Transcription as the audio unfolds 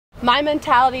My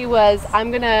mentality was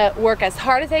I'm gonna work as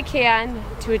hard as I can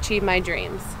to achieve my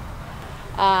dreams.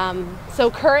 So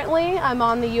currently I'm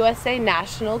on the USA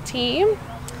national team.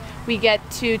 We get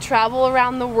to travel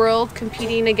around the world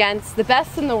competing against the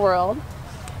best in the world.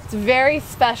 It's very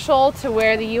special to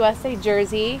wear the USA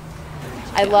jersey.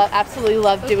 I absolutely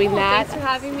love doing that. Thanks for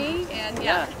having me, and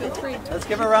yeah, feel free. Let's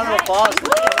give her a round of applause.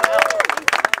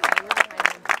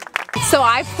 So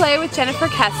I play with Jennifer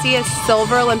Kessie, a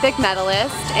silver Olympic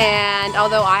medalist, and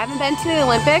although I haven't been to the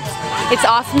Olympics, it's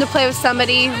awesome to play with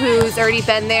somebody who's already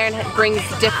been there and brings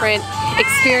different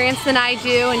experience than I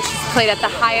do, and she's played at the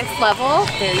highest level.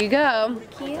 There you go.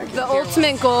 The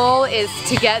ultimate goal is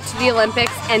to get to the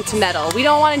Olympics and to medal. We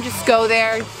don't want to just go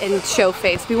there and show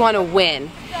face, we want to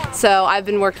win. So I've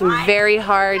been working very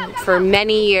hard for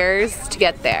many years to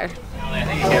get there.